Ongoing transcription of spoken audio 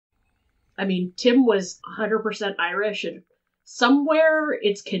I mean, Tim was 100% Irish, and somewhere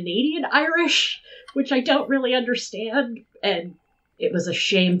it's Canadian Irish, which I don't really understand, and it was a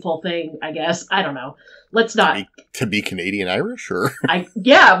shameful thing, I guess. I don't know. Let's not... To be Canadian Irish, or?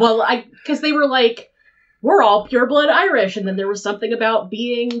 Because they were like, we're all pureblood Irish, and then there was something about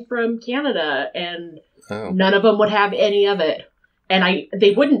being from Canada, and none of them would have any of it. And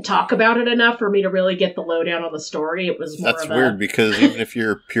they wouldn't talk about it enough for me to really get the lowdown on the story. It was more That's weird, because even if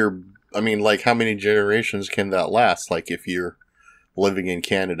you're pure... I mean, like, how many generations can that last? Like, if you're living in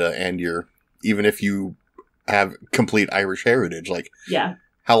Canada and even if you have complete Irish heritage, like, yeah,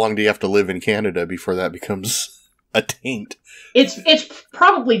 how long do you have to live in Canada before that becomes a taint? It's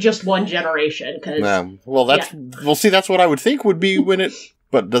probably just one generation. Well, see, that's what I would think would be when it...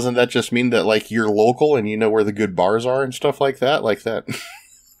 But doesn't that just mean that, like, you're local and you know where the good bars are and stuff like that? Like that.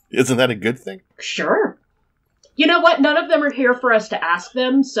 Isn't that a good thing? Sure. You know what? None of them are here for us to ask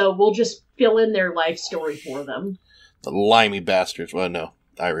them, so we'll just fill in their life story for them. The limey bastards. Well, no.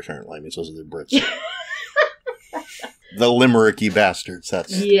 Irish aren't limeys. Those are the Brits. The limericky bastards.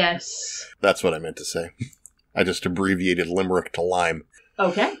 Yes. That's what I meant to say. I just abbreviated limerick to lime.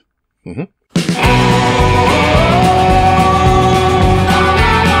 Okay. Mm-hmm.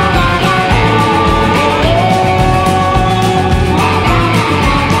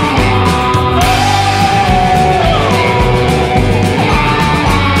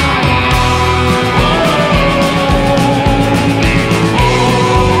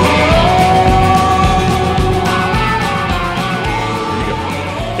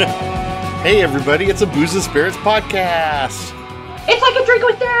 Hey everybody, it's a Booze and Spirits podcast! It's like a drink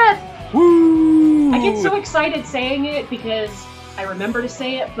with death! Woo! I get so excited saying it because I remember to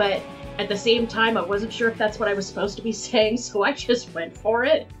say it, but at the same time I wasn't sure if that's what I was supposed to be saying, so I just went for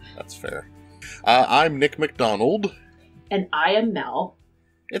it. That's fair. I'm Nick McDonald. And I am Mel.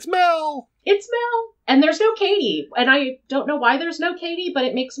 It's Mel! It's Mel! And there's no Katie. And I don't know why there's no Katie, but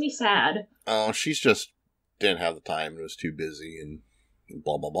it makes me sad. Oh, she's just didn't have the time and was too busy and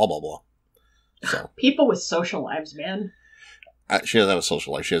blah, blah, blah, blah, blah. So. People with social lives, man. She doesn't have a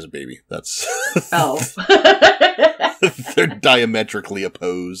social life. She has a baby. That's... Oh. They're diametrically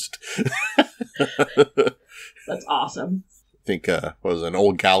opposed. That's awesome. I think was an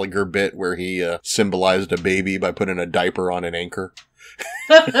old Gallagher bit where he symbolized a baby by putting a diaper on an anchor.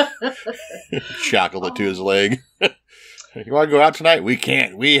 Shackled it to his leg. You want to go out tonight? We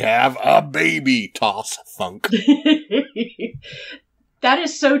can't. We have a baby. Toss funk. That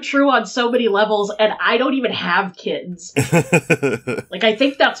is so true on so many levels, and I don't even have kids. Like, I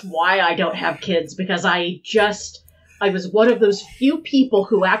think that's why I don't have kids, because I was one of those few people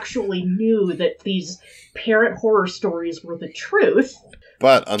who actually knew that these parent horror stories were the truth.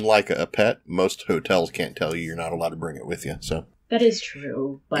 But unlike a pet, most hotels can't tell you you're not allowed to bring it with you, so... That is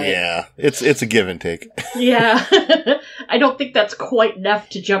true, but... Yeah, it's a give and take. Yeah. I don't think that's quite enough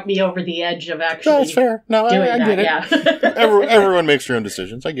to jump me over the edge of actually... No, that's fair. No, I get it. Yeah. Everyone makes their own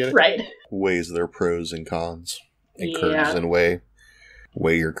decisions. I get it. Right. Weighs their pros and cons. And curds and weigh.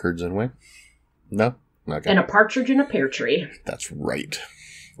 Weigh your curds and weigh. No? Okay. And a partridge in a pear tree. That's right.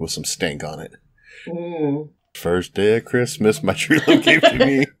 With some stank on it. Mm. First day of Christmas, my true love gave to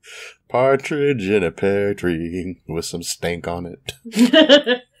me partridge in a pear tree with some stank on it.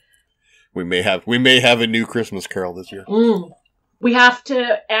 We may have a new Christmas carol this year. Mm. We have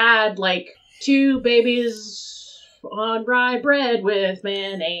to add like 2 babies on rye bread with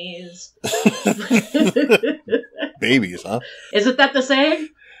mayonnaise. Babies, huh? Isn't that the saying?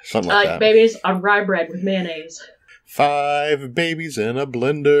 Something like that. Babies on rye bread with mayonnaise. 5 babies in a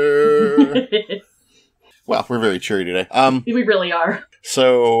blender. Well, we're very cheery today. We really are.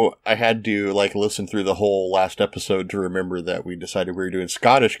 So I had to listen through the whole last episode to remember that we decided we were doing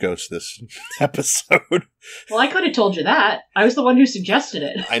Scottish Ghosts this episode. Well, I could have told you that. I was the one who suggested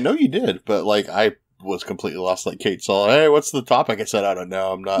it. I know you did, but I was completely lost. Kate saw, hey, what's the topic? I said, I don't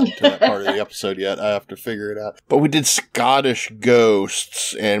know. I'm not to that part of the episode yet. I have to figure it out. But we did Scottish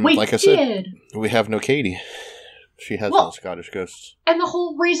Ghosts, and I said, we have no Katie. She has no Scottish Ghosts. And the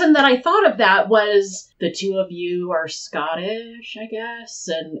whole reason that I thought of that was the 2 of you are Scottish, I guess.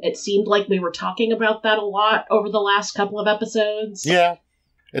 And it seemed like we were talking about that a lot over the last couple of episodes. Yeah.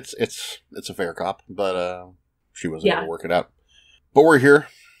 It's a fair cop, but she wasn't able to work it out. But we're here.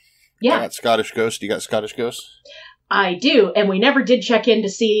 Yeah. I got Scottish Ghosts. You got Scottish Ghosts? I do. And we never did check in to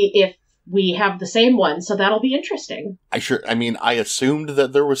see if we have the same one, so that'll be interesting. I assumed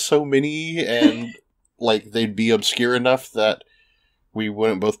that there was so many, and... they'd be obscure enough that we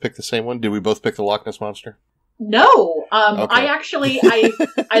wouldn't both pick the same one? Did we both pick the Loch Ness Monster? No. Okay. I actually,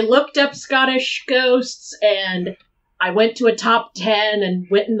 I looked up Scottish Ghosts, and I went to a top 10 and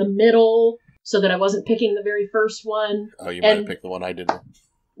went in the middle so that I wasn't picking the very first one. Oh, you might have picked the one I didn't.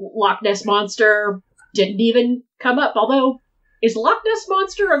 Loch Ness Monster didn't even come up, although, is Loch Ness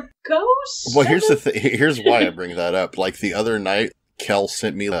Monster a ghost? Well, here's why I bring that up. Like, the other night, Kel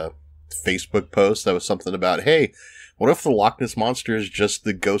sent me a Facebook post that was something about, hey, what if the Loch Ness Monster is just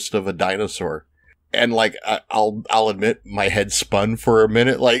the ghost of a dinosaur? And, like, I'll admit, my head spun for a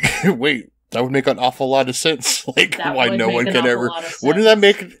minute, like, wait, that would make an awful lot of sense. Like, why no one can ever... Wouldn't that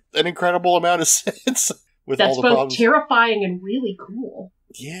make an incredible amount of sense? With all the problems? That's both terrifying and really cool.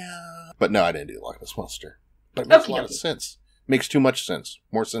 Yeah. But no, I didn't do Loch Ness Monster. But it makes a lot of sense. Makes too much sense.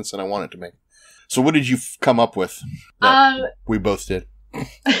 More sense than I want it to make. So what did you come up with? We both did.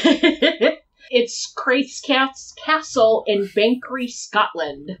 It's Cait's Castle in Banchory,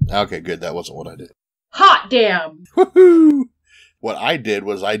 Scotland. Okay, good. That wasn't what I did. Hot damn! Woohoo! What I did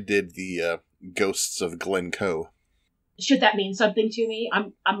was I did the Ghosts of Glen. Should that mean something to me?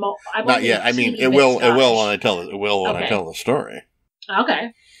 I'm not yet. I mean, it will when I tell it. It will when I tell the story.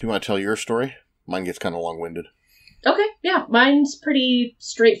 Okay. Do you want to tell your story? Mine gets kind of long-winded. Okay, yeah. Mine's pretty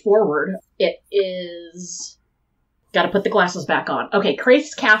straightforward. It is... Gotta put the glasses back on. Okay,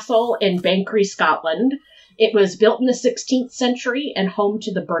 Cait's Castle in Banchory, Scotland. It was built in the 16th century and home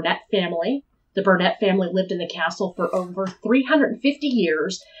to the Burnett family. The Burnett family lived in the castle for over 350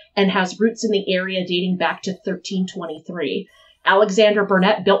 years and has roots in the area dating back to 1323. Alexander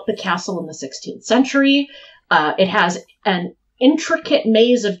Burnett built the castle in the 16th century. It has an intricate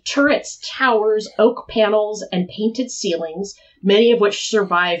maze of turrets, towers, oak panels, and painted ceilings, many of which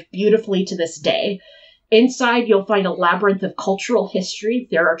survive beautifully to this day. Inside, you'll find a labyrinth of cultural history.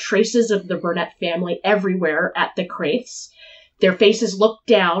 There are traces of the Burnett family everywhere at the Cait's. Their faces look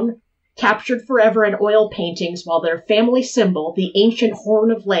down, captured forever in oil paintings, while their family symbol, the ancient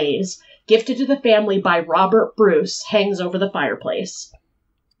horn of lays, gifted to the family by Robert Bruce, hangs over the fireplace.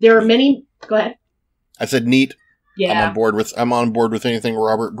 There are many... Go ahead. I said neat. Yeah. I'm on board with anything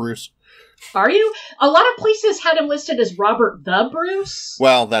Robert Bruce. Are you? A lot of places had him listed as Robert the Bruce.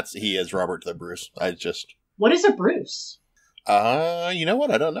 Well, he is Robert the Bruce. What is a Bruce? You know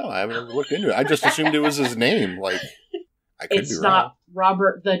what? I don't know. I haven't ever looked into it. I just assumed it was his name. Like, I could be wrong. It's not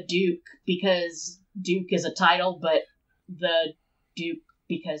Robert the Duke because Duke is a title, but the Duke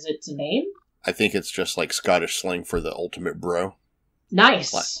because it's a name? I think it's just like Scottish slang for the ultimate bro.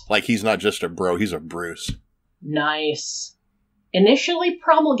 Nice. Like he's not just a bro, he's a Bruce. Nice. Initially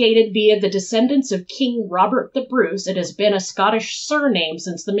promulgated via the descendants of King Robert the Bruce, it has been a Scottish surname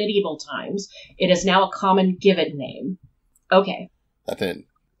since the medieval times. It is now a common given name. Okay. That didn't.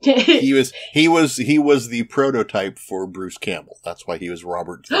 He was the prototype for Bruce Campbell. That's why he was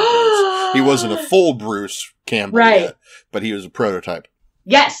Robert the Bruce. He wasn't a full Bruce Campbell yet, but he was a prototype.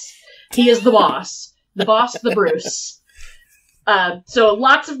 Yes, he is the boss. The boss, the Bruce. So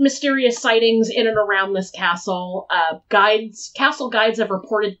lots of mysterious sightings in and around this castle. Castle guides have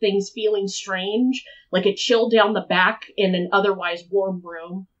reported things feeling strange, like a chill down the back in an otherwise warm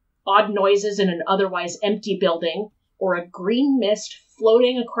room, odd noises in an otherwise empty building, or a green mist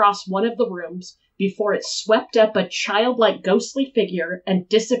floating across one of the rooms before it swept up a childlike ghostly figure and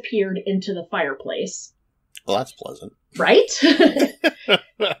disappeared into the fireplace. Well, that's pleasant. Right?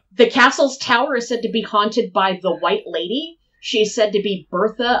 The castle's tower is said to be haunted by the White Lady. She is said to be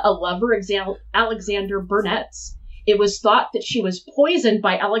Bertha, a lover of Alexander Burnett's. It was thought that she was poisoned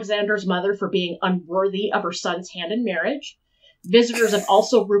by Alexander's mother for being unworthy of her son's hand in marriage. Visitors have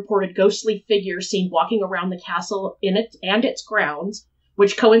also reported ghostly figures seen walking around the castle and its grounds,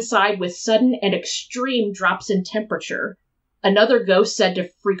 which coincide with sudden and extreme drops in temperature. Another ghost said to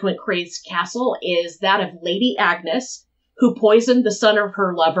frequent Cait's castle is that of Lady Agnes, who poisoned the son of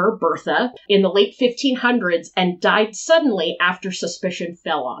her lover, Bertha, in the late 1500s and died suddenly after suspicion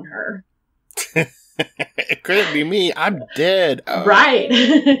fell on her. It couldn't be me. I'm dead. Oh. Right.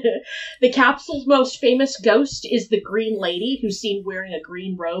 The castle's most famous ghost is the Green Lady, who's seen wearing a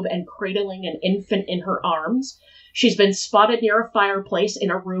green robe and cradling an infant in her arms. She's been spotted near a fireplace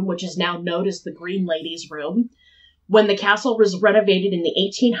in a room which is now known as the Green Lady's Room. When the castle was renovated in the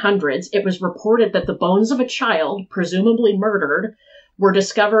 1800s, it was reported that the bones of a child, presumably murdered, were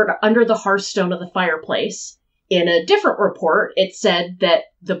discovered under the hearthstone of the fireplace. In a different report, it said that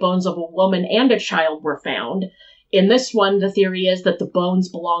the bones of a woman and a child were found. In this one, the theory is that the bones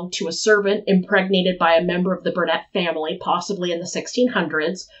belonged to a servant impregnated by a member of the Burnett family, possibly in the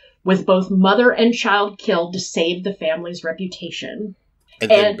 1600s, with both mother and child killed to save the family's reputation.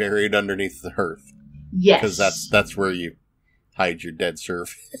 And then buried underneath the hearth. Yes. Because that's where you hide your dead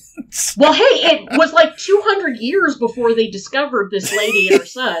servants. Well, hey, it was like 200 years before they discovered this lady and her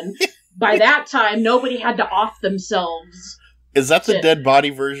son. by that time, nobody had to off themselves. Is that the dead body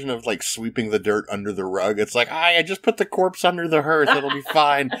version of, like, sweeping the dirt under the rug? It's like, I just put the corpse under the hearth, it'll be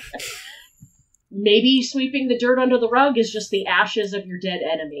fine. Maybe sweeping the dirt under the rug is just the ashes of your dead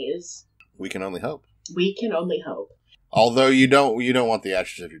enemies. We can only hope. We can only hope. Although you don't want the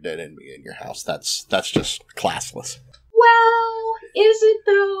ashes of your dead enemy in your house. That's just classless. Well, is it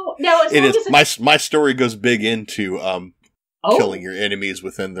though? No, it is. My story goes big into killing your enemies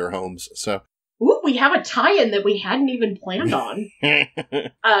within their homes. So, ooh, we have a tie-in that we hadn't even planned on.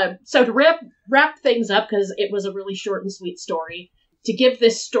 So to wrap things up, because it was a really short and sweet story. To give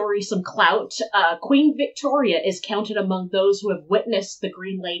this story some clout, Queen Victoria is counted among those who have witnessed the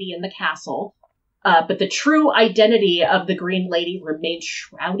Green Lady in the castle, but the true identity of the Green Lady remains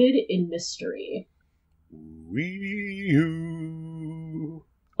shrouded in mystery.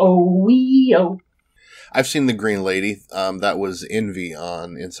 Oh. I've seen the Green Lady. That was Envy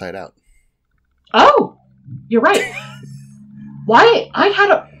on Inside Out. Oh, you're right. Why?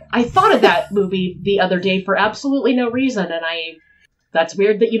 I thought of that movie the other day for absolutely no reason, and that's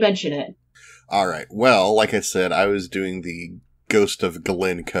weird that you mention it. All right. Well, like I said, I was doing the Ghost of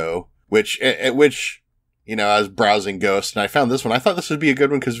Glencoe, which, I was browsing ghosts, and I found this one. I thought this would be a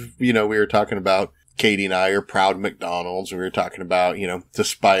good one because, we were talking about Cait and I are proud McDonald's. We were talking about,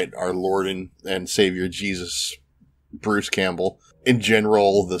 despite our Lord and Savior Jesus, Bruce Campbell, in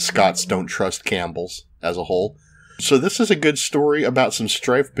general, the Scots don't trust Campbells as a whole. So this is a good story about some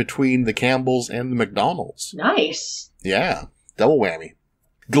strife between the Campbells and the McDonald's. Nice. Yeah. Double whammy.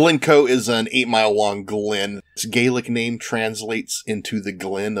 Glencoe is an 8-mile-long glen. Its Gaelic name translates into the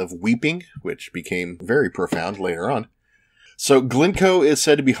Glen of Weeping, which became very profound later on. So Glencoe is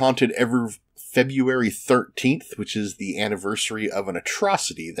said to be haunted every February 13th, which is the anniversary of an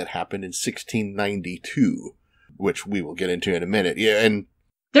atrocity that happened in 1692, which we will get into in a minute. Yeah, and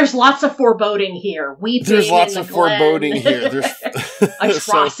there's lots of foreboding here. There's lots of foreboding here. There's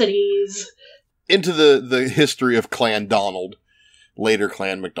atrocities. Into the history of Clan Donald. Later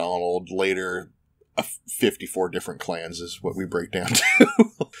Clan MacDonald, later 54 different clans is what we break down to.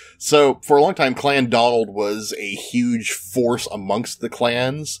 So, for a long time, Clan Donald was a huge force amongst the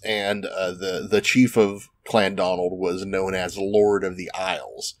clans, and the chief of Clan Donald was known as Lord of the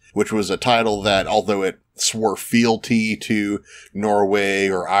Isles, which was a title that, although it swore fealty to Norway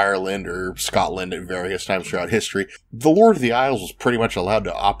or Ireland or Scotland at various times throughout history, the Lord of the Isles was pretty much allowed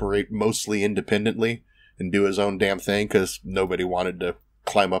to operate mostly independently and do his own damn thing, because nobody wanted to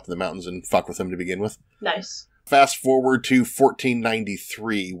climb up the mountains and fuck with him to begin with. Nice. Fast forward to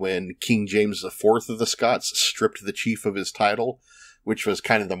 1493, when King James IV of the Scots stripped the chief of his title, which was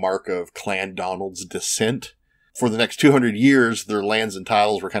kind of the mark of Clan Donald's descent. For the next 200 years, their lands and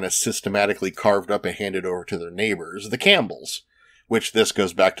titles were kind of systematically carved up and handed over to their neighbors, the Campbells, which this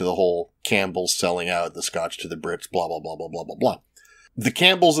goes back to the whole Campbells selling out the Scotch to the Brits, blah, blah, blah, blah, blah, blah, blah. The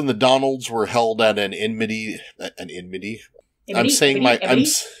Campbells and the Donalds were held at an enmity. I'm saying my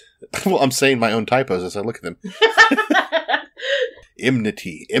own typos as I look at them.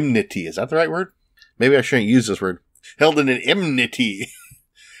 Enmity. Is that the right word? Maybe I shouldn't use this word. Held in an enmity.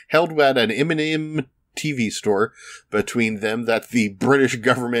 Held at an M&M TV store between them that the British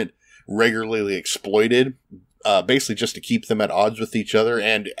government regularly exploited, basically just to keep them at odds with each other,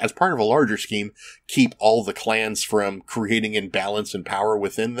 and as part of a larger scheme, keep all the clans from creating imbalance and power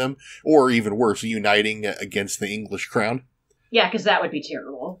within them, or even worse, uniting against the English crown. Yeah, because that would be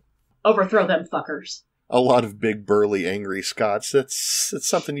terrible. Overthrow them fuckers. A lot of big, burly, angry Scots. That's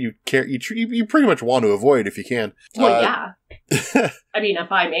something you pretty much want to avoid if you can. Well, yeah. I mean,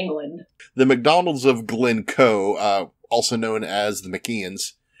 if I'm England. The MacDonalds of Glencoe, also known as the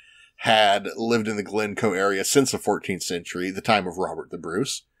MacIans, had lived in the Glencoe area since the 14th century, the time of Robert the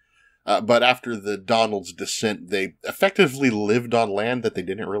Bruce. But after the Donalds' descent, they effectively lived on land that they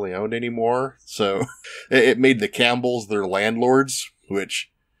didn't really own anymore. So it made the Campbells their landlords, which,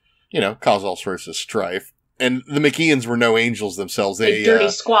 caused all sorts of strife. And the MacIans were no angels themselves. They dirty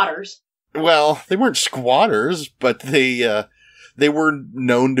squatters. Well, they weren't squatters, but they were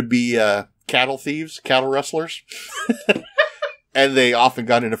known to be cattle thieves, cattle rustlers. And they often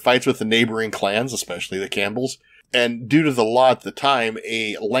got into fights with the neighboring clans, especially the Campbells. And due to the law at the time,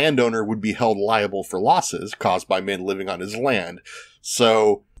 a landowner would be held liable for losses caused by men living on his land.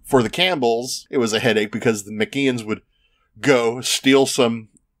 So, for the Campbells, it was a headache because the MacIans would go steal some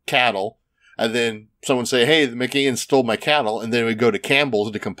cattle, and then someone say, hey, the MacIans stole my cattle, and then we'd go to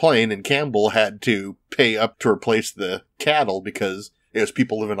Campbell's to complain, and Campbell had to pay up to replace the cattle because it was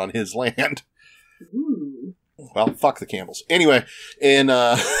people living on his land. Ooh. Well, fuck the Campbells. Anyway, in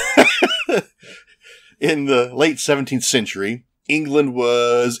the late 17th century, England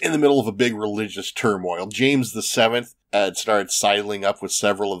was in the middle of a big religious turmoil. James VII had started sidling up with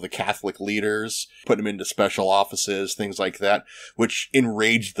several of the Catholic leaders, putting them into special offices, things like that, which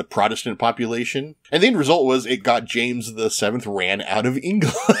enraged the Protestant population. And the end result was it got James VII ran out of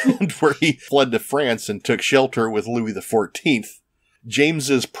England, where he fled to France and took shelter with Louis XIV.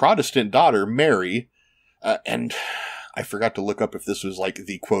 James's Protestant daughter, Mary, and I forgot to look up if this was like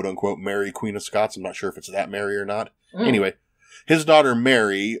the quote-unquote Mary, Queen of Scots. I'm not sure if it's that Mary or not. Anyway, his daughter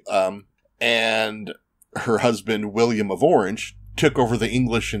Mary and her husband William of Orange took over the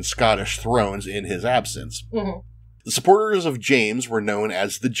English and Scottish thrones in his absence. The supporters of James were known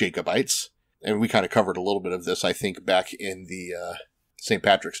as the Jacobites, and we kind of covered a little bit of this, I think, back in the St.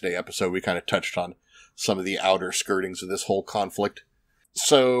 Patrick's Day episode. We kind of touched on some of the outer skirtings of this whole conflict.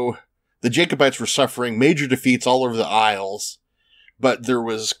 So the Jacobites were suffering major defeats all over the Isles, but there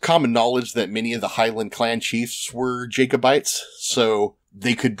was common knowledge that many of the Highland clan chiefs were Jacobites, so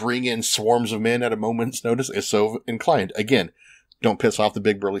they could bring in swarms of men at a moment's notice if so inclined. Again, don't piss off the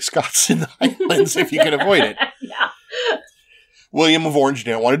big burly Scots in the Highlands if you can avoid it. Yeah. William of Orange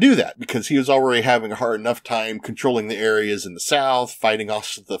didn't want to do that because he was already having a hard enough time controlling the areas in the south, fighting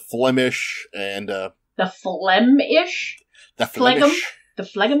off the Flemish and... the Flemish? The Flemish. The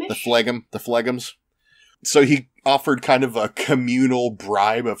Phlegamish? The Phlegams. So he offered kind of a communal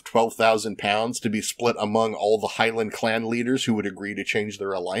bribe of £12,000 to be split among all the Highland clan leaders who would agree to change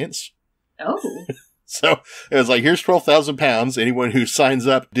their alliance. Oh. So it was like, here's £12,000. Anyone who signs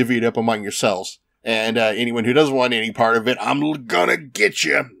up, divvy it up among yourselves. And anyone who doesn't want any part of it, I'm gonna get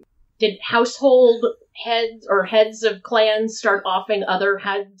you. Did household heads or heads of clans start offering other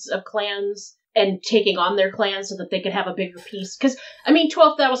heads of clans and taking on their clans so that they could have a bigger piece? Because, I mean,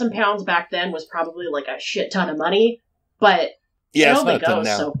 £12,000 back then was probably like a shit ton of money, but yeah, it only goes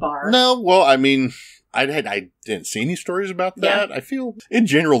so far. No, well, I mean, I didn't see any stories about that. Yeah. I feel, in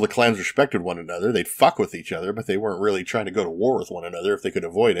general, the clans respected one another. They'd fuck with each other, but they weren't really trying to go to war with one another if they could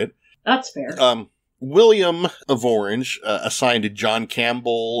avoid it. That's fair. William of Orange assigned John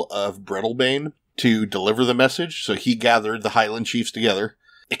Campbell of Breadalbane to deliver the message, so he gathered the Highland chiefs together.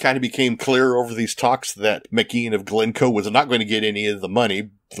 It kind of became clear over these talks that MacIan of Glencoe was not going to get any of the money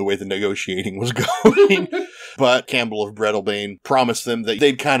the way the negotiating was going. But Campbell of Breadalbane promised them that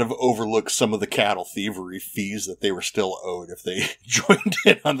they'd kind of overlook some of the cattle thievery fees that they were still owed if they joined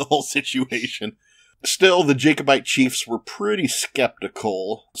in on the whole situation. Still, the Jacobite chiefs were pretty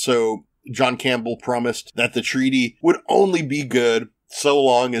skeptical, so John Campbell promised that the treaty would only be good so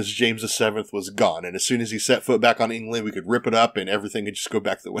long as James VII was gone. And as soon as he set foot back on England, we could rip it up and everything could just go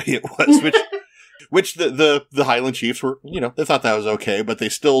back the way it was, which the Highland chiefs were, they thought that was okay, but they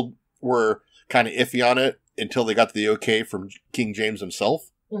still were kind of iffy on it until they got the okay from King James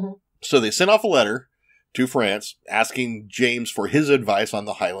himself. Mm-hmm. So they sent off a letter to France asking James for his advice on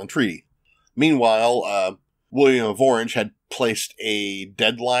the Highland Treaty. Meanwhile, William of Orange had placed a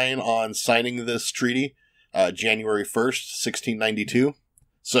deadline on signing this treaty, January 1st, 1692.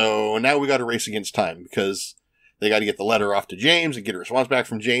 So now we got to race against time because they got to get the letter off to James and get a response back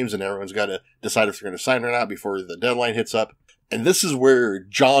from James, and everyone's got to decide if they're going to sign or not before the deadline hits up. And this is where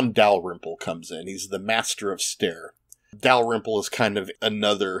John Dalrymple comes in. He's the master of Stair. Dalrymple is kind of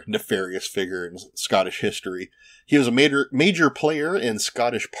another nefarious figure in Scottish history. He was a major player in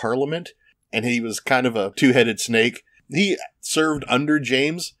Scottish Parliament, and he was kind of a two-headed snake. He served under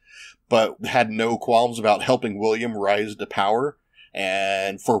James, but had no qualms about helping William rise to power,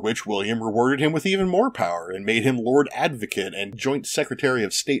 and for which William rewarded him with even more power and made him Lord Advocate and Joint Secretary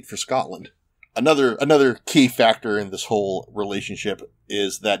of State for Scotland. Another key factor in this whole relationship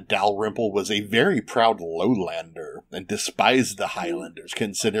is that Dalrymple was a very proud lowlander and despised the Highlanders,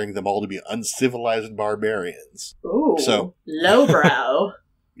 considering them all to be uncivilized barbarians. Ooh, so lowbrow.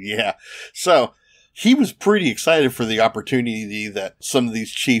 Yeah. So he was pretty excited for the opportunity that some of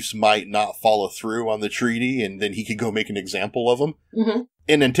these chiefs might not follow through on the treaty, and then he could go make an example of them. Mm-hmm.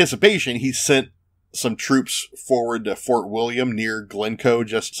 In anticipation, he sent some troops forward to Fort William near Glencoe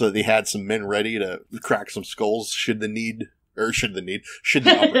just so they had some men ready to crack some skulls should the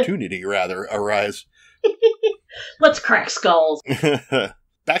opportunity rather arise. Let's crack skulls.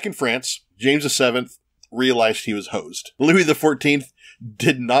 Back in France, James VII realized he was hosed. Louis XIV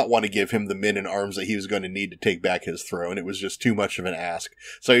did not want to give him the men and arms that he was going to need to take back his throne. It was just too much of an ask.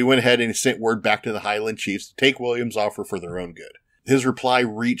 So he went ahead and he sent word back to the Highland chiefs to take William's offer for their own good. His reply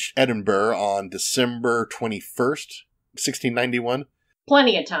reached Edinburgh on December 21st, 1691.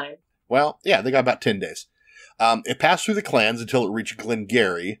 Plenty of time. Well, yeah, they got about 10 days. It passed through the clans until it reached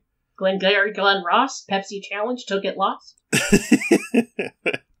Glengarry. Glengarry, Glen Ross, Pepsi Challenge, took it lost.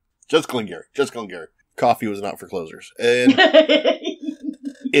 Just Glengarry. coffee was not for closers. And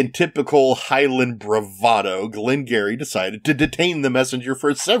in typical Highland bravado, Glengarry decided to detain the messenger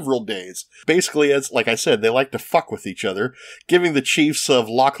for several days. Basically, as like I said, they like to fuck with each other, giving the chiefs of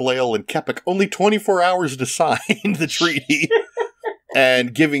Lochleil and Keppoch only 24 hours to sign the treaty,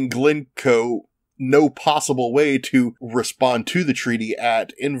 and giving Glencoe no possible way to respond to the treaty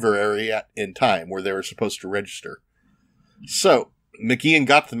at Inverary in time, where they were supposed to register. So, MacIan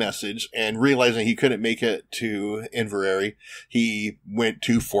got the message, and realizing he couldn't make it to Inverary, he went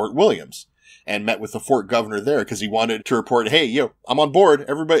to Fort Williams and met with the fort governor there because he wanted to report, hey, I'm on board.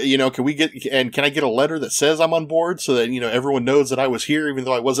 Everybody, can I get a letter that says I'm on board so that, everyone knows that I was here even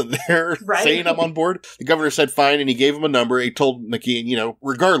though I wasn't there saying I'm on board? The governor said fine, and he gave him a number. He told MacIan,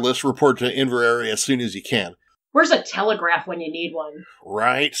 regardless, report to Inverary as soon as you can. Where's a telegraph when you need one?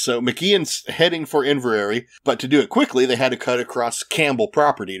 Right, so MacIan's heading for Inverary, but to do it quickly, they had to cut across Campbell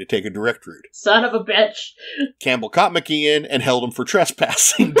property to take a direct route. Son of a bitch. Campbell caught MacIan and held him for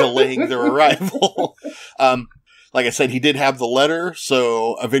trespassing, delaying their arrival. Like I said, he did have the letter,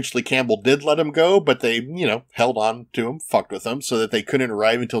 so eventually Campbell did let him go, but they, held on to him, fucked with him, so that they couldn't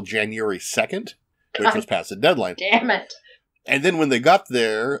arrive until January 2nd, which was past the deadline. Damn it. And then when they got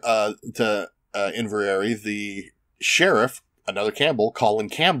there to Inverary, the sheriff, another Campbell, Colin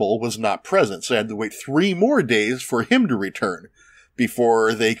Campbell, was not present, so they had to wait 3 more days for him to return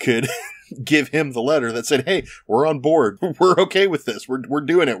before they could give him the letter that said, hey, we're on board. We're okay with this. We're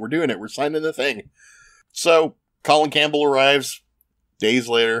doing it. We're signing the thing. So Colin Campbell arrives. Days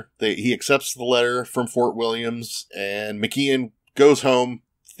later, he accepts the letter from Fort Williams, and MacIan goes home,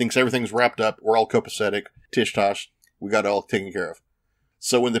 thinks everything's wrapped up. We're all copacetic. Tish-tosh. We got it all taken care of.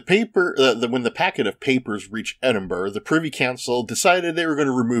 So when the packet of papers reached Edinburgh, the Privy Council decided they were going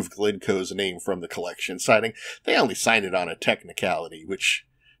to remove Glencoe's name from the collection, citing they only signed it on a technicality, which,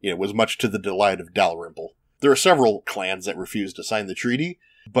 was much to the delight of Dalrymple. There are several clans that refused to sign the treaty,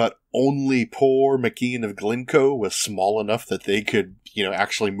 but only poor MacIan of Glencoe was small enough that they could,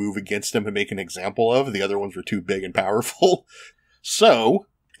 actually move against him and make an example of. The other ones were too big and powerful. So,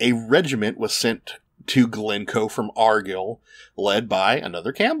 a regiment was sent to Glencoe from Argyll, led by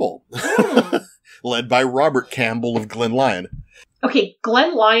another Campbell. Led by Robert Campbell of Glenlyon. Okay,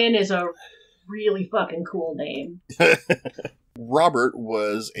 Glenlyon is a really fucking cool name. Robert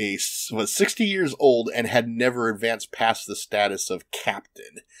was 60 years old and had never advanced past the status of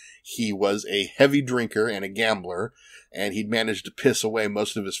captain. He was a heavy drinker and a gambler, and he'd managed to piss away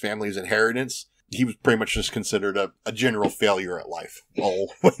most of his family's inheritance. He was pretty much just considered a general failure at life,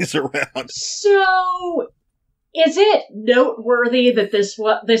 all ways around. So, is it noteworthy that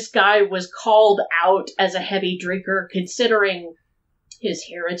this guy was called out as a heavy drinker, considering his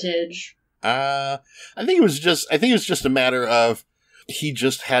heritage? I think it was just a matter of he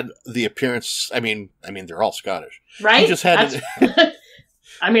just had the appearance. I mean, they're all Scottish, right? He just had.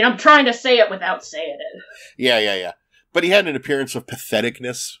 I'm trying to say it without saying it. Yeah. But he had an appearance of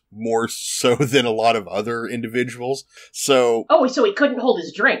patheticness more so than a lot of other individuals. So he couldn't hold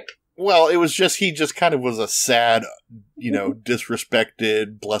his drink. Well, it was just, he just kind of was a sad,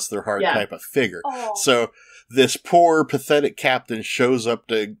 disrespected, bless their heart type of figure. Aww. So this poor, pathetic captain shows up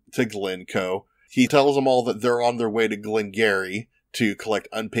to Glencoe. He tells them all that they're on their way to Glengarry to collect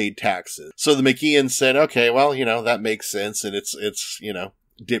unpaid taxes. So the MacIan said, okay, well, that makes sense. And it's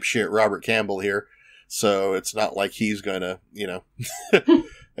dipshit Robert Campbell here. So it's not like he's gonna,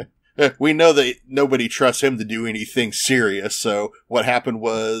 we know that nobody trusts him to do anything serious. So what happened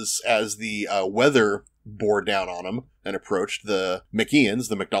was, as the weather bore down on him and approached the MacIans,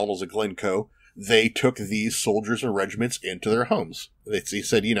 the MacDonalds of Glencoe, they took these soldiers and regiments into their homes. He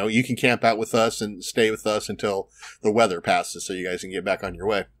said, you can camp out with us and stay with us until the weather passes so you guys can get back on your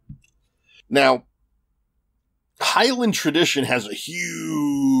way. Now, Highland tradition has a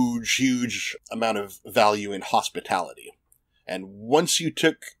huge amount of value in hospitality. And once you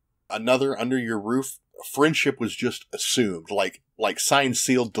took another under your roof, friendship was just assumed, like signed,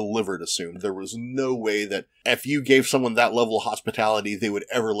 sealed, delivered assumed. There was no way that if you gave someone that level of hospitality, they would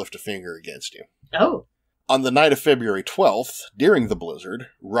ever lift a finger against you. Oh. On the night of February 12th, during the blizzard,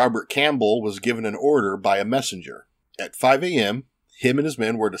 Robert Campbell was given an order by a messenger. At 5 a.m., him and his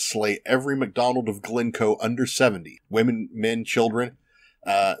men were to slay every MacDonald of Glencoe under 70, women, men, children,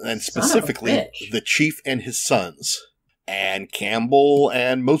 and specifically the chief and his sons. And Campbell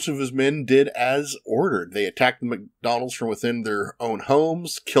and most of his men did as ordered. They attacked the MacDonalds from within their own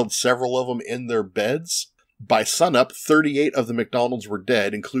homes, killed several of them in their beds. By sunup, 38 of the MacDonalds were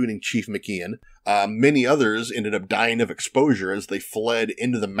dead, including Chief MacIan. Many others ended up dying of exposure as they fled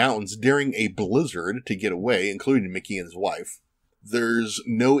into the mountains during a blizzard to get away, including MacIan's wife. There's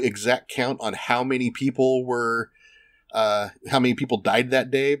no exact count on how many people died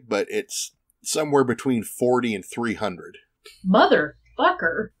that day, but it's somewhere between 40 and 300.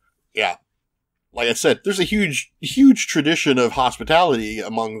 Motherfucker. Yeah. Like I said, there's a huge tradition of hospitality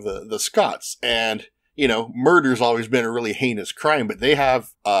among the Scots, and, murder's always been a really heinous crime, but they have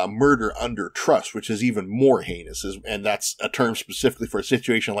murder under trust, which is even more heinous, and that's a term specifically for a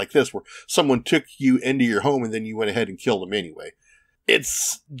situation like this, where someone took you into your home and then you went ahead and killed them anyway.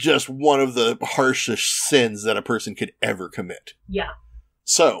 It's just one of the harshest sins that a person could ever commit. Yeah.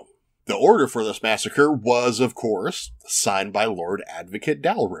 So, the order for this massacre was, of course, signed by Lord Advocate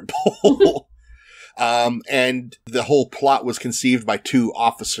Dalrymple. And the whole plot was conceived by two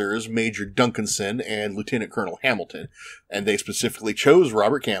officers, Major Duncanson and Lieutenant Colonel Hamilton, and they specifically chose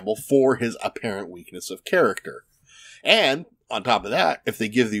Robert Campbell for his apparent weakness of character. And, on top of that, if they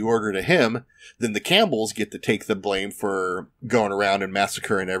give the order to him, then the Campbells get to take the blame for going around and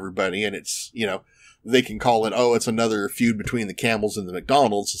massacring everybody, and it's, they can call it, it's another feud between the Campbells and the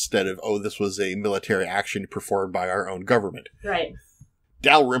MacDonalds, instead of, this was a military action performed by our own government. Right.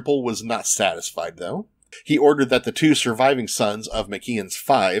 Dalrymple was not satisfied, though. He ordered that the two surviving sons of MacIan's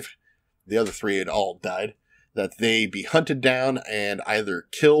 5, the other 3 had all died, that they be hunted down and either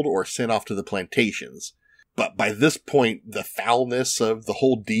killed or sent off to the plantations. But by this point, the foulness of the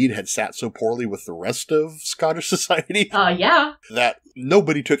whole deed had sat so poorly with the rest of Scottish society. Yeah. That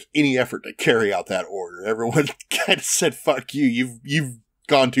nobody took any effort to carry out that order. Everyone kind of said, fuck you, you've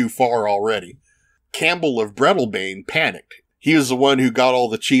gone too far already. Campbell of Breadalbane panicked. He was the one who got all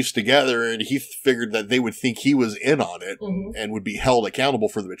the chiefs together, and he figured that they would think he was in on it and would be held accountable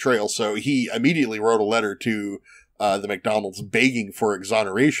for the betrayal. So he immediately wrote a letter to the MacDonalds begging for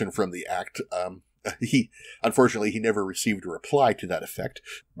exoneration from the act. Unfortunately, he never received a reply to that effect.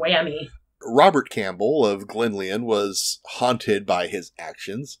 Whammy. Robert Campbell of Glenlyon was haunted by his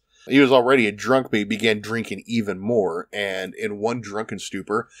actions. He was already a drunk, but he began drinking even more, and in one drunken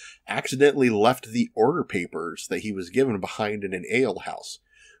stupor, accidentally left the order papers that he was given behind in an alehouse,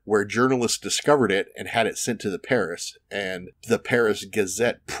 where journalists discovered it and had it sent to the Paris, and the Paris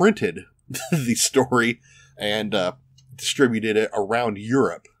Gazette printed the story and distributed it around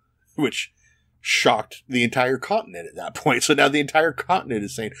Europe, which shocked the entire continent at that point. So now the entire continent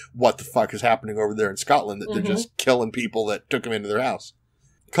is saying, what the fuck is happening over there in Scotland, that they're just killing people that took them into their house.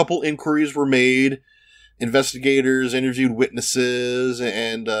 Couple inquiries were made. Investigators interviewed witnesses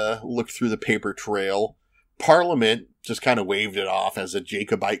and looked through the paper trail. Parliament just kind of waved it off as a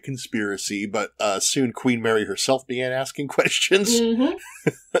Jacobite conspiracy, but soon Queen Mary herself began asking questions.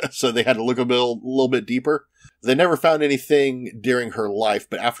 So they had to look a little bit deeper. They never found anything during her life,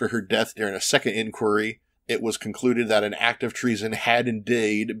 but after her death during a second inquiry, it was concluded that an act of treason had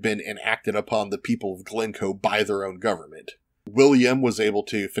indeed been enacted upon the people of Glencoe by their own government. William was able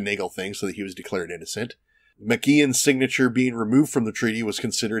to finagle things so that he was declared innocent. MacIan's signature being removed from the treaty was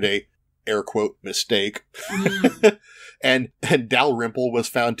considered a, air quote, mistake. and Dalrymple was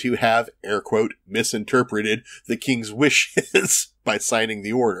found to have, air quote, misinterpreted the king's wishes by signing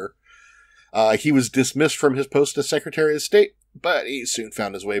the order. He was dismissed from his post as Secretary of State, but he soon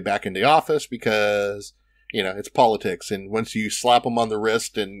found his way back into office because, it's politics. And once you slap them on the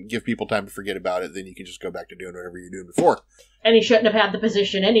wrist and give people time to forget about it, then you can just go back to doing whatever you're doing before. And he shouldn't have had the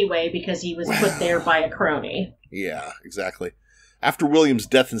position anyway because he was put there by a crony. Yeah, exactly. After William's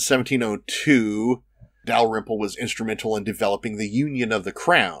death in 1702, Dalrymple was instrumental in developing the Union of the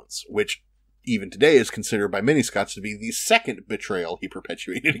Crowns, which even today is considered by many Scots to be the second betrayal he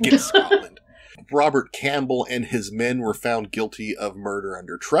perpetuated against Scotland. Robert Campbell and his men were found guilty of murder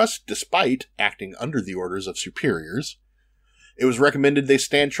under trust, despite acting under the orders of superiors. It was recommended they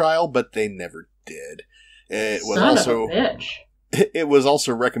stand trial, but they never did. It was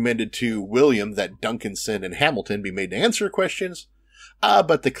also recommended to William that Duncanson and Hamilton be made to answer questions,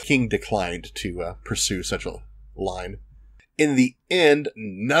 but the king declined to pursue such a line. In the end,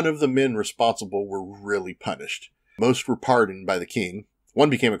 none of the men responsible were really punished. Most were pardoned by the king. One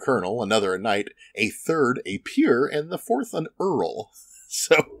became a colonel, another a knight, a third a peer, and the fourth an earl.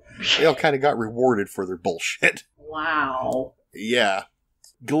 So they all kind of got rewarded for their bullshit. Wow. Yeah.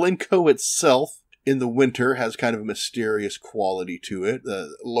 Glencoe itself, in the winter, has kind of a mysterious quality to it.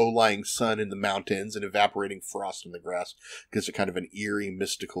 The low-lying sun in the mountains and evaporating frost in the grass gives it kind of an eerie,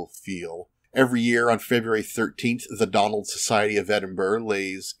 mystical feel. Every year on February 13th, the Donald Society of Edinburgh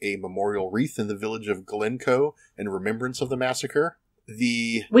lays a memorial wreath in the village of Glencoe in remembrance of the massacre.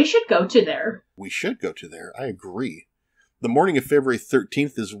 We should go to there. We should go to there. I agree. The morning of February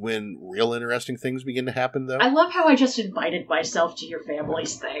 13th is when real interesting things begin to happen, though. I love how I just invited myself to your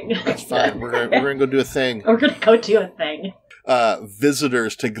family's thing. That's fine. We're gonna go do a thing. We're gonna go do a thing.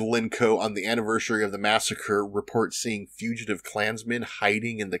 Visitors to Glencoe on the anniversary of the massacre report seeing fugitive Klansmen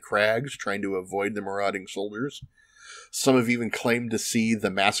hiding in the crags, trying to avoid the marauding soldiers. Some have even claimed to see the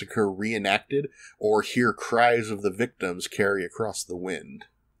massacre reenacted or hear cries of the victims carry across the wind.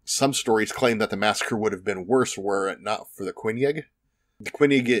 Some stories claim that the massacre would have been worse were it not for the Quinnig. The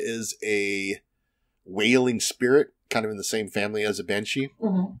Quinnig is a wailing spirit, kind of in the same family as a banshee,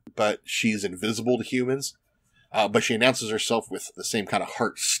 but she's invisible to humans. But she announces herself with the same kind of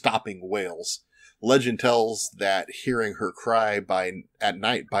heart-stopping wails. Legend tells that hearing her cry at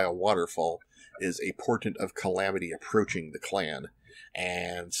night by a waterfall is a portent of calamity approaching the clan.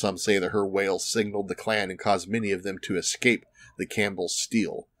 And some say that her wails signaled the clan and caused many of them to escape the Campbell's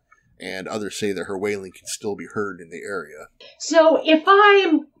steel. And others say that her wailing can still be heard in the area. So if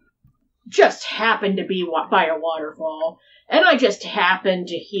I just happen to be by a waterfall, and I just happen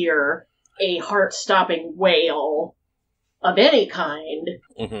to hear a heart-stopping wail of any kind,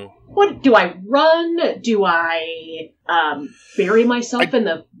 what do I run? Do I bury myself in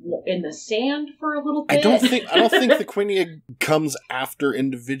the sand for a little bit? I don't think the Quinnig comes after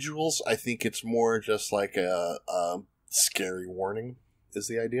individuals. I think it's more just like a scary warning is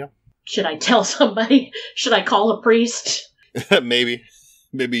the idea. Should I tell somebody? Should I call a priest? Maybe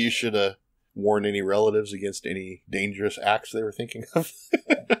you should warn any relatives against any dangerous acts they were thinking of.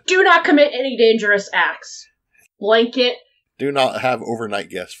 Do not commit any dangerous acts. Blanket. Do not have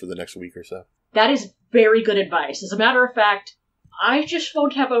overnight guests for the next week or so. That is very good advice. As a matter of fact, I just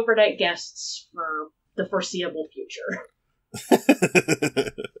won't have overnight guests for the foreseeable future.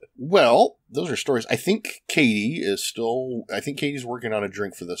 Well, those are stories. I think Katie's working on a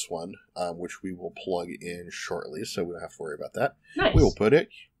drink for this one, which we will plug in shortly, so we don't have to worry about that. Nice. We will put it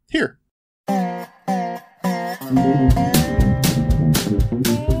here. Did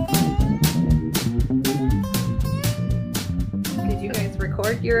you guys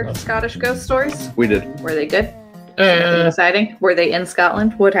record your Scottish ghost stories? We did. Were they good? Anything exciting? Were they in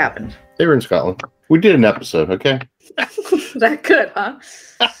Scotland? What happened? They were in Scotland. We did an episode, okay? That good, huh?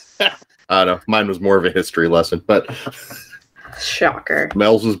 I don't know. Mine was more of a history lesson, but Shocker.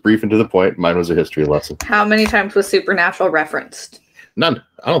 Mel's was brief and to the point. Mine was a history lesson. How many times was Supernatural referenced? None.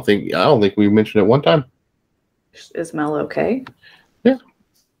 I don't think we mentioned it one time. Is Mel okay? Yeah.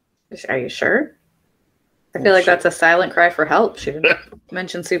 Are you sure? I feel like that's a silent cry for help. She didn't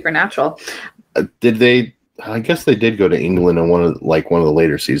mention Supernatural. Did they? I guess they did go to England in one of the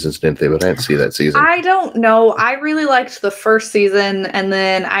later seasons, didn't they? But I didn't see that season. I don't know. I really liked the first season, and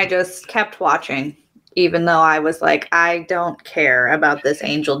then I just kept watching, even though I was like, I don't care about this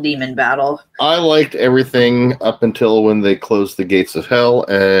angel-demon battle. I liked everything up until when they closed the gates of hell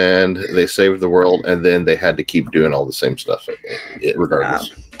and they saved the world, and then they had to keep doing all the same stuff regardless.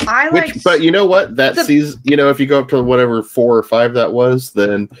 But you know what? That season, if you go up to whatever 4 or 5 that was,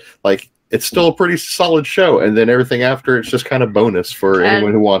 then it's still a pretty solid show, and then everything after it's just kind of bonus for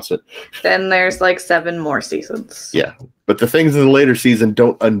anyone who wants it. Then there's 7 more seasons. Yeah, but the things in the later season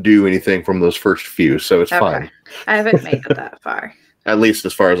don't undo anything from those first few, so it's fine. I haven't made it that far. At least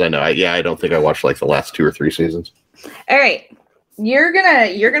as far as I know. I don't think I watched the last 2 or 3 seasons. All right, you're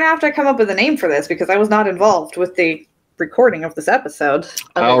gonna have to come up with a name for this because I was not involved with the recording of this episode.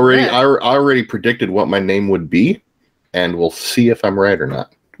 I already predicted what my name would be, and we'll see if I'm right or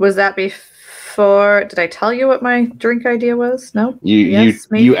not. Was that before? Did I tell you what my drink idea was? No?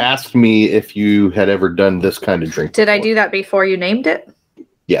 You asked me if you had ever done this kind of drink Did before. I do that before you named it?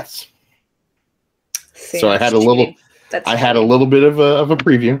 Yes. So I had a little bit of a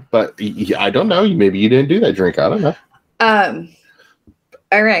preview, but I don't know. Maybe you didn't do that drink. I don't know.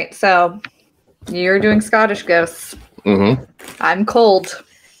 All right. So you're doing Scottish ghosts. Mm-hmm. I'm cold.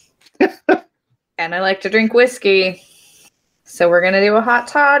 And I like to drink whiskey. So we're going to do a hot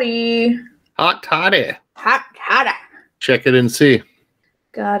toddy. Hot toddy. Hot toddy. Check it and see.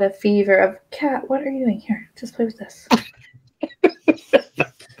 Got a fever of cat. What are you doing here? Just play with this.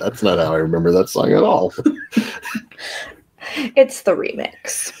 That's not how I remember that song at all. It's the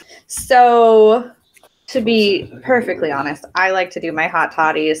remix. So, to be perfectly honest, I like to do my hot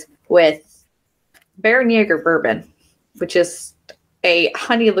toddies with Baron Jaeger bourbon, which is a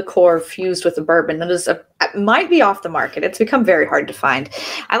honey liqueur fused with a bourbon that it might be off the market. It's become very hard to find.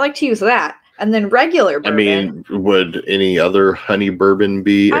 I like to use that. And then regular bourbon. I mean, would any other honey bourbon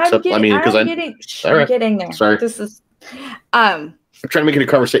be acceptable? I'm getting there. Sorry. This is I'm trying to make it a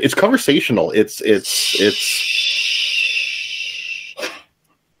conversation. It's conversational. It's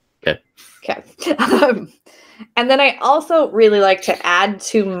okay. And then I also really like to add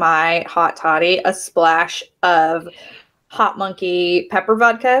to my hot toddy a splash of Hot Monkey pepper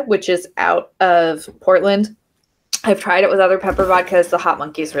vodka, which is out of Portland. I've tried it with other pepper vodkas. The Hot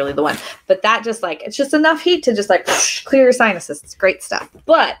Monkey is really the one. But that just like, it's just enough heat to just like clear your sinuses. It's great stuff.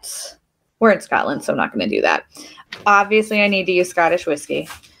 But we're in Scotland, so I'm not going to do that. Obviously, I need to use Scottish whiskey.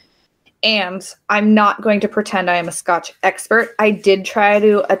 And I'm not going to pretend I am a Scotch expert. I did try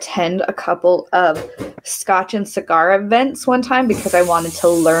to attend a couple of Scotch and cigar events one time because I wanted to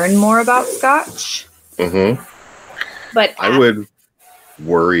learn more about Scotch. Mm-hmm. But I would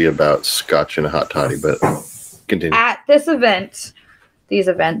worry about Scotch and a hot toddy, but continue. At this event, these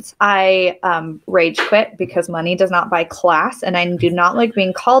events, I rage quit because money does not buy class, and I do not like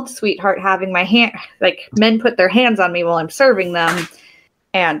being called sweetheart, having my hand, like men put their hands on me while I'm serving them,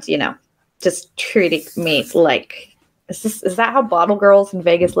 and just treating me like, is that how bottle girls in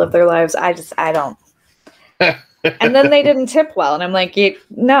Vegas live their lives? I don't. And then they didn't tip well, and I'm like,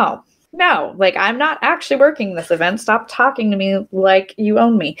 no, like I'm not actually working this event. Stop talking to me like you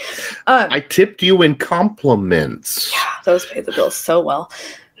own me. I tipped you in compliments. Yeah, those pay the bills so well.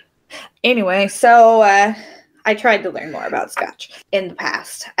 Anyway, so I tried to learn more about Scotch in the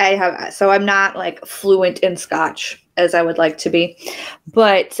past. So I'm not like fluent in Scotch as I would like to be,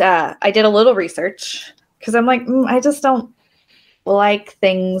 but I did a little research because I'm like, I just don't like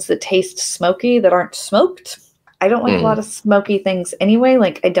things that taste smoky that aren't smoked. I don't like a lot of smoky things anyway.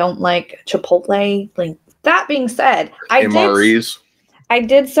 Like I don't like Chipotle. Like that being said, I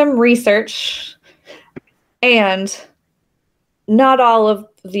did some research, and not all of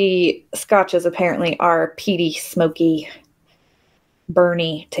the scotches apparently are peaty, smoky,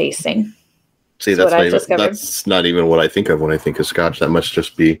 burny tasting. See, that's not even what I think of when I think of Scotch. That must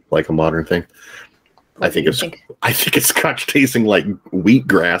just be like a modern thing. I think it's Scotch tasting like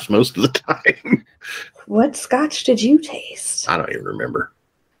wheatgrass most of the time. What Scotch did you taste? I don't even remember.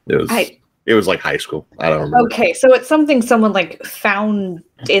 It was like high school. I don't remember. Okay, so it's something someone like found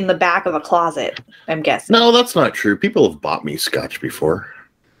in the back of a closet, I'm guessing. No, that's not true. People have bought me Scotch before.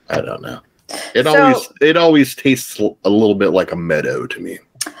 I don't know. It always tastes a little bit like a meadow to me.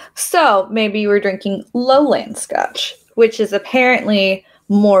 So maybe you were drinking lowland Scotch, which is apparently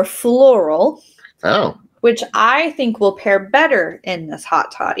more floral. Oh. Which I think will pair better in this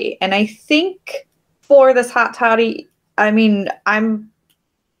hot toddy. And I think for this hot toddy, I mean, I'm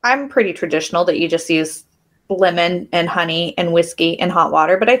pretty traditional that you just use lemon and honey and whiskey and hot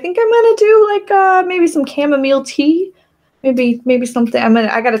water. But I think I'm gonna do like maybe some chamomile tea, maybe something.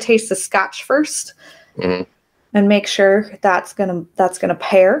 I gotta taste the Scotch first. Mm-hmm. And make sure that's gonna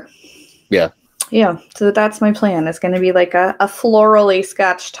pair. Yeah. Yeah. So that's my plan. It's gonna be like a florally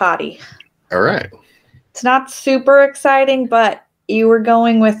Scotch toddy. All right. It's not super exciting, but you were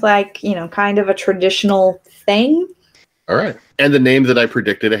going with like, kind of a traditional thing. All right. And the name that I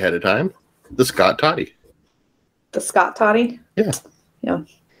predicted ahead of time, the Scott Toddy. The Scott Toddy? Yeah. Yeah.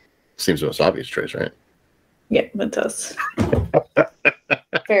 Seems the most obvious choice, right? Yeah, it does.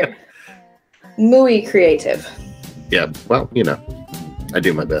 Fair. Muy creative. Yeah, well, I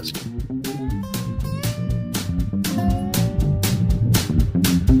do my best.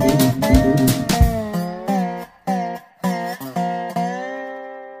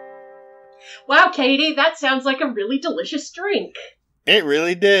 Wow, Katie, that sounds like a really delicious drink. It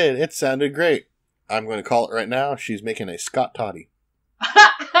really did. It sounded great. I'm going to call it right now. She's making a Scott Toddy.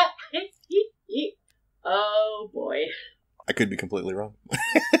 Oh, boy. I could be completely wrong.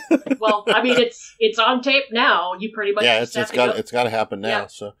 Well, I mean, it's on tape now. You pretty much it's got to happen now.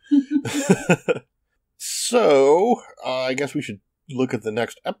 Yeah. So I guess we should look at the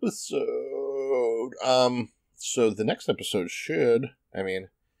next episode. So the next episode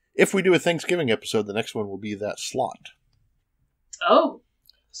if we do a Thanksgiving episode, the next one will be that slot. Oh,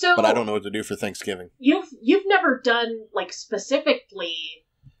 so but I don't know what to do for Thanksgiving. You've never done like specifically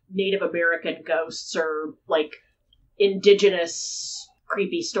Native American ghosts or like indigenous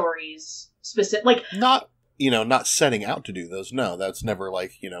creepy stories, not setting out to do those. No, that's never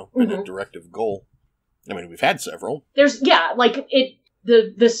been a directive goal. I mean, we've had several.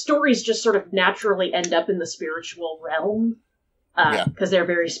 The stories just sort of naturally end up in the spiritual realm because they're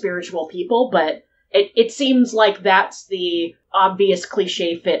very spiritual people. But it seems like that's the obvious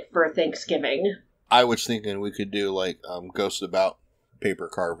cliche fit for Thanksgiving. I was thinking we could do ghosts about paper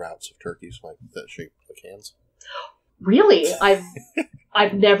carve-outs of turkeys that shape like hands. Really?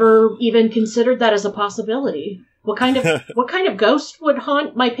 I've never even considered that as a possibility. What kind of ghost would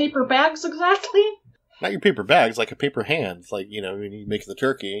haunt my paper bags exactly? Not your paper bags, like a paper hand. Like, when you make the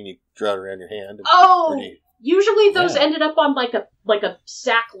turkey and you draw it around your hand. Usually those ended up on like a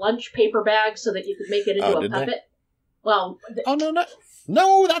sack lunch paper bag so that you could make it into a puppet. They? Well,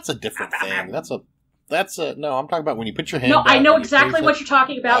 no, that's a different thing. No, I'm talking about when you put your hand down. No, I know exactly what you're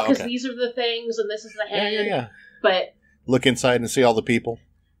talking about because these are the things and this is the head. Yeah. But look inside and see all the people.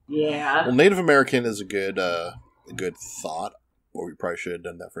 Yeah. Well, Native American is a good thought. Or we probably should have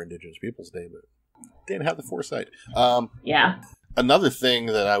done that for Indigenous Peoples Day, but didn't have the foresight. Yeah. Another thing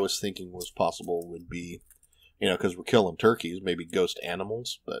that I was thinking was possible would be, because we're killing turkeys, maybe ghost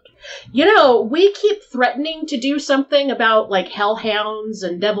animals, but... we keep threatening to do something about, like, hellhounds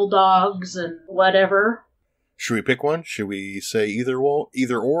and devil dogs and whatever. Should we pick one? Should we say either or?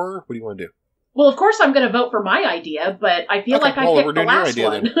 What do you want to do? Well, of course I'm going to vote for my idea, but I feel like I picked the last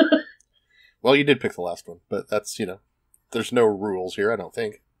one. Well, you did pick the last one, but that's, there's no rules here, I don't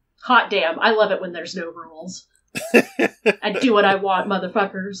think. Hot damn, I love it when there's no rules. I do what I want,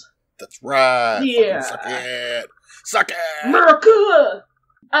 motherfuckers. That's right. Yeah. Suck it. America!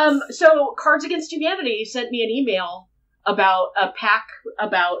 So Cards Against Humanity sent me an email about a pack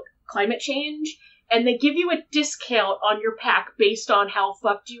about climate change, and they give you a discount on your pack based on how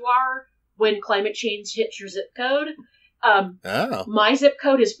fucked you are when climate change hits your zip code. My zip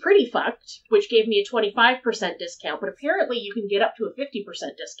code is pretty fucked, which gave me a 25% discount, but apparently you can get up to a 50%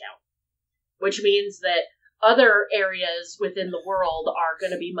 discount, which means that other areas within the world are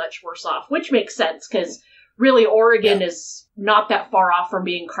going to be much worse off, which makes sense, because really Oregon is not that far off from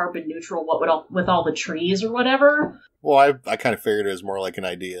being carbon neutral with all the trees or whatever. Well, I kind of figured it was more like an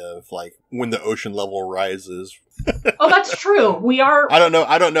idea of, like, when the ocean level rises. Oh, that's true. We are... I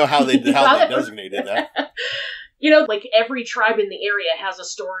don't know how they designated that. Like every tribe in the area has a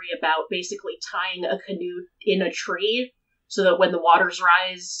story about basically tying a canoe in a tree so that when the waters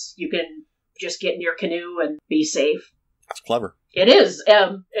rise, you can just get in your canoe and be safe. That's clever. It is.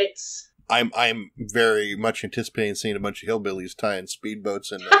 I'm very much anticipating seeing a bunch of hillbillies tying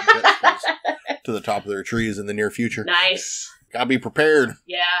speedboats and jet skis to the top of their trees in the near future. Nice. Gotta be prepared.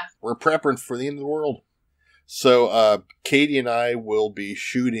 Yeah. We're prepping for the end of the world. So, Katie and I will be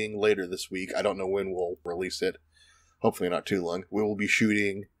shooting later this week. I don't know when we'll release it. Hopefully not too long. We will be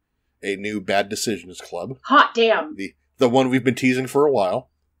shooting a new Bad Decisions Club. Hot damn. The one we've been teasing for a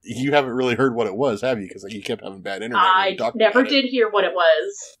while. You haven't really heard what it was, have you? Because you kept having bad internet. I never did hear what it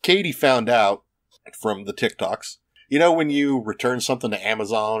was. Katie found out from the TikToks. When you return something to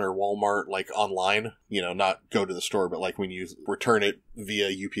Amazon or Walmart, like online, not go to the store, but like when you return it via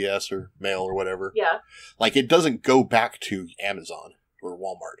UPS or mail or whatever. Yeah. Like it doesn't go back to Amazon or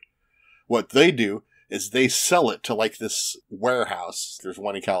Walmart. What they do is they sell it to like this warehouse. There's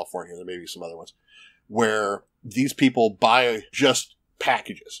one in California. There may be some other ones where these people buy just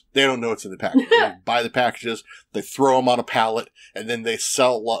packages. They don't know what's in the packages. They buy the packages, they throw them on a pallet, and then they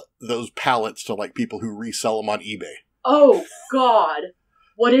sell those pallets to like people who resell them on eBay. Oh, God.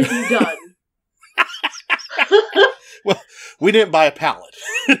 What have you done? Well, we didn't buy a pallet,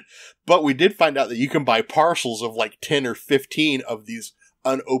 but we did find out that you can buy parcels of like 10 or 15 of these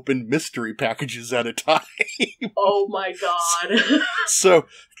unopened mystery packages at a time. Oh my God. So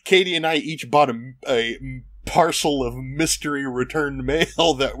Katie and I each bought a parcel of mystery returned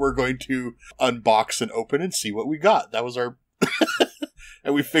mail that we're going to unbox and open and see what we got. That was our...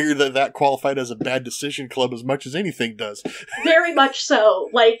 And we figured that qualified as a Bad Decision Club as much as anything does. Very much so.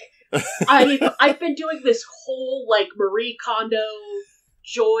 Like, I've been doing this whole, like, Marie Kondo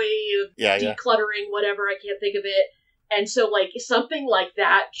joy of decluttering, whatever, I can't think of it. And so, like, something like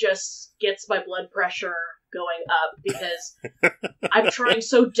that just gets my blood pressure going up because I'm trying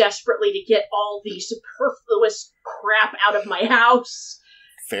so desperately to get all the superfluous crap out of my house.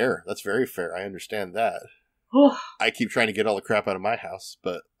 Fair. That's very fair. I understand that. I keep trying to get all the crap out of my house,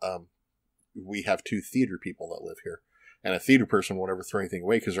 but we have 2 theater people that live here. And a theater person won't ever throw anything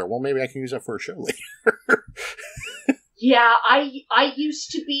away because they're, well, maybe I can use that for a show later. Yeah, I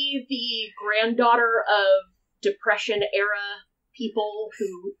used to be the granddaughter of Depression-era people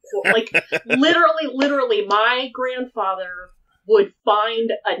who, like, literally, my grandfather would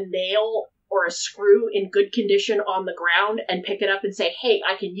find a nail or a screw in good condition on the ground and pick it up and say, hey,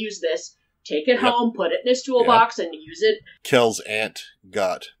 I can use this. Take it home, put it in his toolbox, and use it. Kel's aunt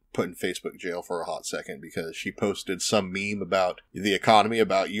got put in Facebook jail for a hot second because she posted some meme about the economy,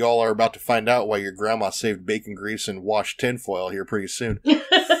 about y'all are about to find out why your grandma saved bacon grease and washed tinfoil here pretty soon.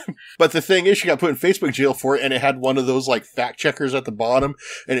 But the thing is, she got put in Facebook jail for it, and it had one of those, like, fact checkers at the bottom,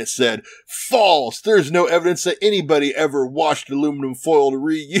 and it said, false! There's no evidence that anybody ever washed aluminum foil to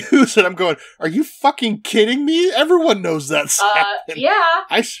reuse. And I'm going, are you fucking kidding me? Everyone knows that's happened. Yeah.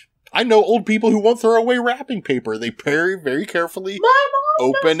 I know old people who won't throw away wrapping paper. They very, very carefully My mom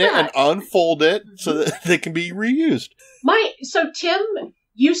open does it and that. unfold it so that they can be reused. So Tim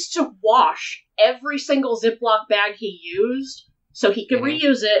used to wash every single Ziploc bag he used so he could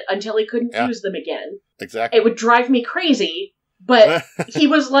reuse it until he couldn't use them again. Exactly. It would drive me crazy, but he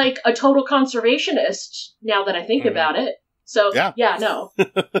was like a total conservationist now that I think about it. So, no.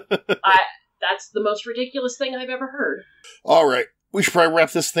 That's the most ridiculous thing I've ever heard. All right. We should probably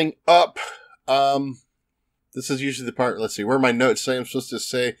wrap this thing up. This is usually the part, let's see, where my notes say I'm supposed to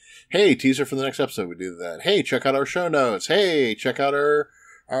say, hey, teaser for the next episode, we do that. Hey, check out our show notes. Hey, check out our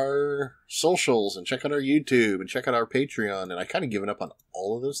socials, and check out our YouTube, and check out our Patreon. And I kind of given up on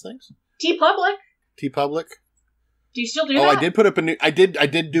all of those things. TeePublic. Do you still do that? Oh, I did put up I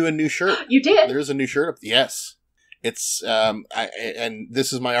did do a new shirt. You did? There's a new shirt up. Yes. It's, and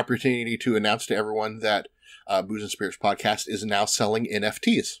this is my opportunity to announce to everyone that Booze and Spirits Podcast is now selling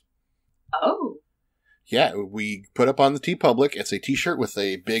NFTs. Oh. Yeah, we put up on the TeePublic. It's a t-shirt with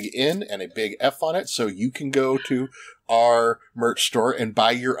a big N and a big F on it, so you can go to our merch store and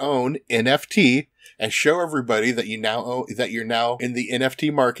buy your own NFT and show everybody that you're now in the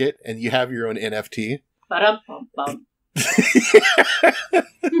NFT market and you have your own NFT. Ba-dum-bum-bum.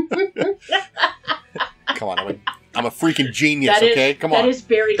 Come on, I'm a freaking genius, okay? Come on. That is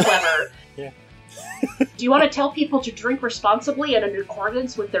very clever. Yeah. Do you want to tell people to drink responsibly and in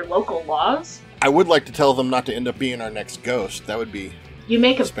accordance with their local laws? I would like to tell them not to end up being our next ghost. That would be You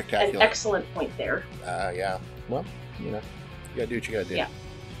make an spectacular. excellent point there. Yeah. Well, you gotta do what you gotta do. Yeah.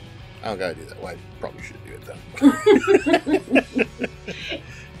 I don't gotta do that. Well, I probably should do it though.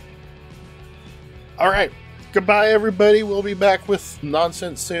 All right. Goodbye, everybody. We'll be back with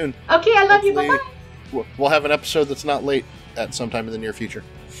nonsense soon. Okay, I love you. Hopefully, Bye-bye. We'll have an episode that's not late at sometime in the near future.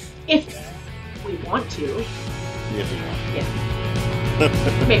 If we want to. If we want. Yeah.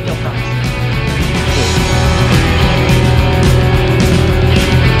 Maybe no promise.